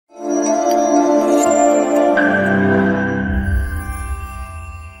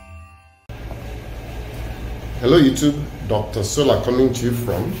Hello YouTube, Dr. Sola coming to you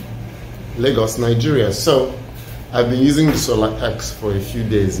from Lagos, Nigeria. So I've been using the SolaX for a few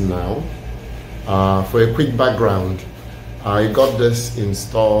days now. For a quick background, I got this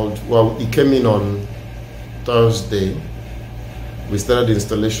installed, well, it came in on Thursday. We started the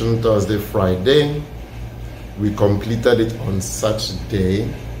installation Thursday, Friday. We completed it on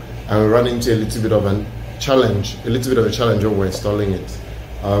Saturday, and we ran into a little bit of a challenge when we're installing it.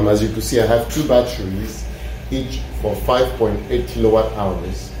 As you can see, I have two batteries, each for 5.8 kilowatt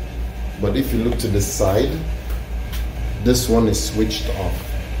hours. But if you look to the side, this one is switched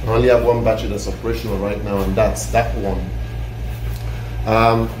off. I only have one battery that's operational right now, and that's that one.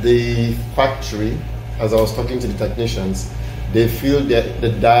 The factory, as I was talking to the technicians, they feel that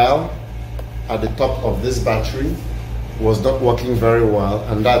the dial at the top of this battery was not working very well,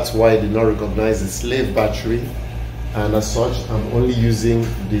 and that's why they did not recognize the slave battery. And as such, I'm only using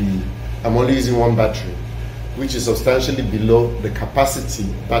one battery, which is substantially below the capacity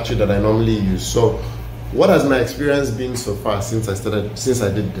battery that I normally use. So what has my experience been so far since I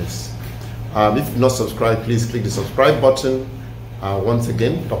did this? If you've not subscribed, please click the subscribe button. Once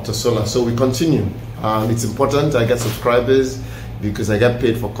again, Dr. Sola. So we continue. It's important I get subscribers because I get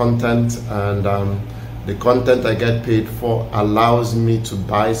paid for content, and the content I get paid for allows me to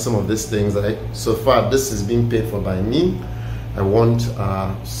buy some of these things. So far, this is being paid for by me. I want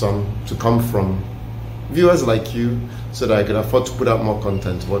some to come from viewers like you so that I can afford to put out more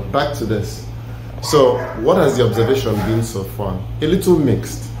content. But back to this. So what has the observation been so far? A little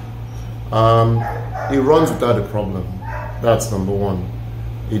mixed. It runs without a problem. That's number one.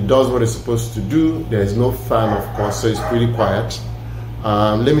 It does what it's supposed to do. There is no fan, of course, so it's pretty quiet.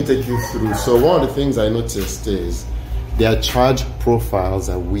 Let me take you through. So one of the things I noticed is their charge profiles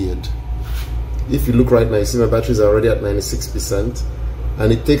are weird. If you look right now, you see my batteries are already at 96%,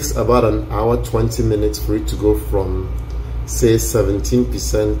 and it takes about an hour 20 minutes for it to go from, say,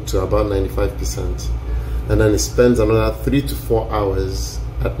 17% to about 95%, and then it spends another 3 to 4 hours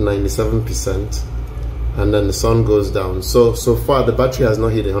at 97%, and then the sun goes down. So far the battery has not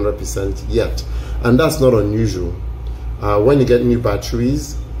hit 100% yet, and that's not unusual. When you get new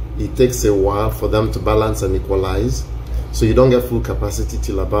batteries, it takes a while for them to balance and equalize, so you don't get full capacity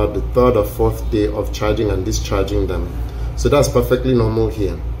till about the third or fourth day of charging and discharging them. So that's perfectly normal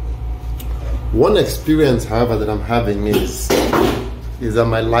here. One experience, however, that I'm having is that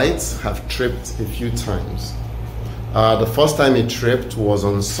my lights have tripped a few times. The first time it tripped was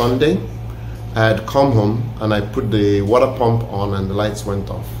on Sunday. I had come home and I put the water pump on and the lights went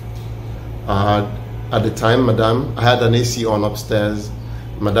off. At the time, I had an AC on upstairs.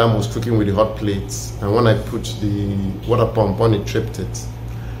 Madam was cooking with the hot plates, and when I put the water pump on, it tripped it.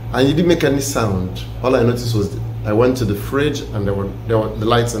 And it didn't make any sound. All I noticed was I went to the fridge, and the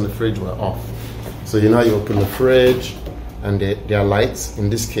lights in the fridge were off. So you open the fridge and there are lights. In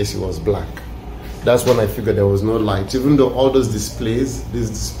this case, it was black. That's when I figured there was no light, even though all those displays, these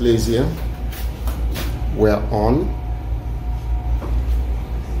displays here, were on.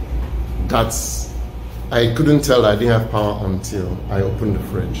 I couldn't tell I didn't have power until I opened the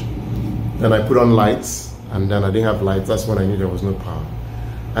fridge. Then I put on lights, and then I didn't have lights. That's when I knew there was no power.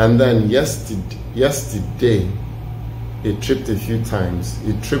 And then yesterday, it tripped a few times.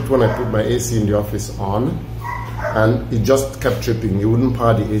 It tripped when I put my AC in the office on, and it just kept tripping. It wouldn't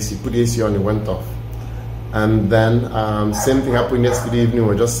power the AC. Put the AC on, it went off. And then same thing happened yesterday evening.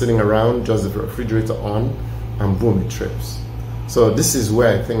 We're just sitting around, just the refrigerator on, and boom, it trips. So this is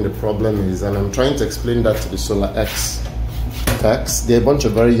where I think the problem is, and I'm trying to explain that to the SolaX techs. They're a bunch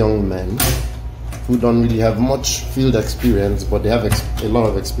of very young men who don't really have much field experience, but they have a lot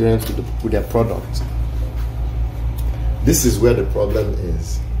of experience with their product. This is where the problem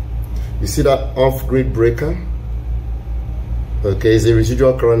is. You see that off-grid breaker? Okay, it's a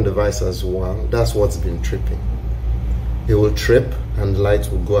residual current device as well. That's what's been tripping. It will trip and the lights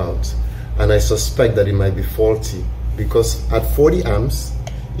will go out. And I suspect that it might be faulty, because at 40 amps,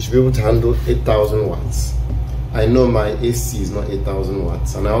 you should be able to handle 8,000 watts. I know my AC is not 8,000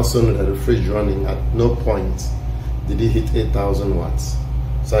 watts, and I also know that the fridge running at no point did it hit 8,000 watts.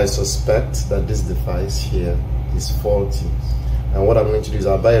 So I suspect that this device here is faulty. And what I'm going to do is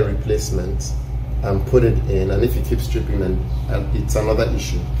I'll buy a replacement and put it in, and if it keeps tripping, then it's another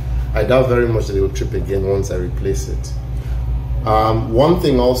issue. I doubt very much that it will trip again once I replace it. One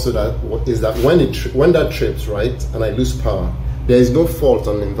thing also is that when that trips, right, and I lose power, there is no fault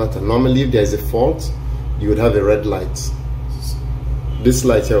on the inverter. Normally, if there is a fault, you would have a red light. This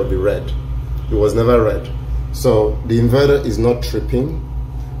light here will be red. It was never red. So the inverter is not tripping.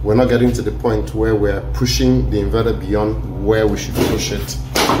 We're not getting to the point where we're pushing the inverter beyond where we should push it.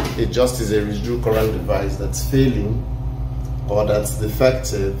 it just is a residual current device that's failing or that's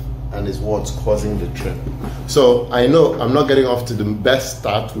defective and is what's causing the trip. So I know I'm not getting off to the best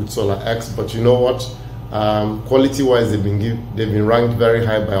start with SolaX, but you know what? Quality-wise, they've been ranked very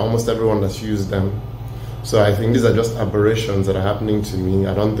high by almost everyone that's used them. So I think these are just aberrations that are happening to me.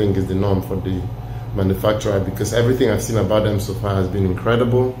 I don't think it's the norm for the manufacturer, because everything I've seen about them so far has been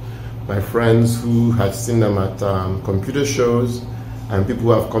incredible. My friends who have seen them at computer shows and people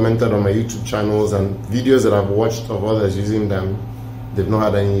who have commented on my YouTube channels and videos that I've watched of others using them, they've not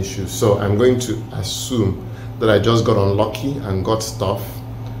had any issues. So I'm going to assume that I just got unlucky and got stuff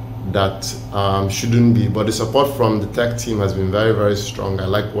that shouldn't be. But the support from the tech team has been very, very strong. I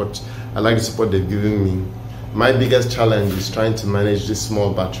like the support they've given me. My biggest challenge is trying to manage this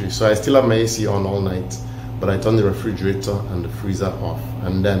small battery. So I still have my AC on all night, but I turned the refrigerator and the freezer off.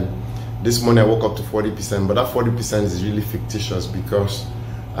 And then this morning I woke up to 40%, but that 40% is really fictitious because,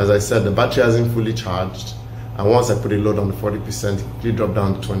 as I said, the battery hasn't fully charged. And once I put a load on the 40%, it quickly dropped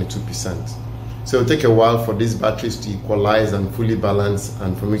down to 22%. So it'll take a while for these batteries to equalize and fully balance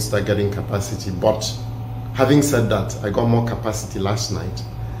and for me to start getting capacity. But having said that, I got more capacity last night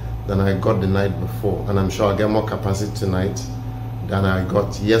than I got the night before, and I'm sure I'll get more capacity tonight than I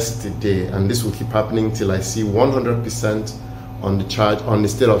got yesterday, and this will keep happening till I see 100% on the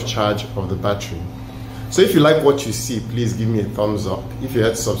state of charge of the battery. So if you like what you see, please give me a thumbs up. If you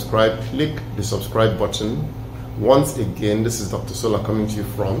had to subscribe, click the subscribe button. Once again, this is Dr. Sola coming to you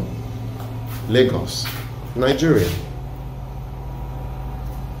from Lagos, Nigeria.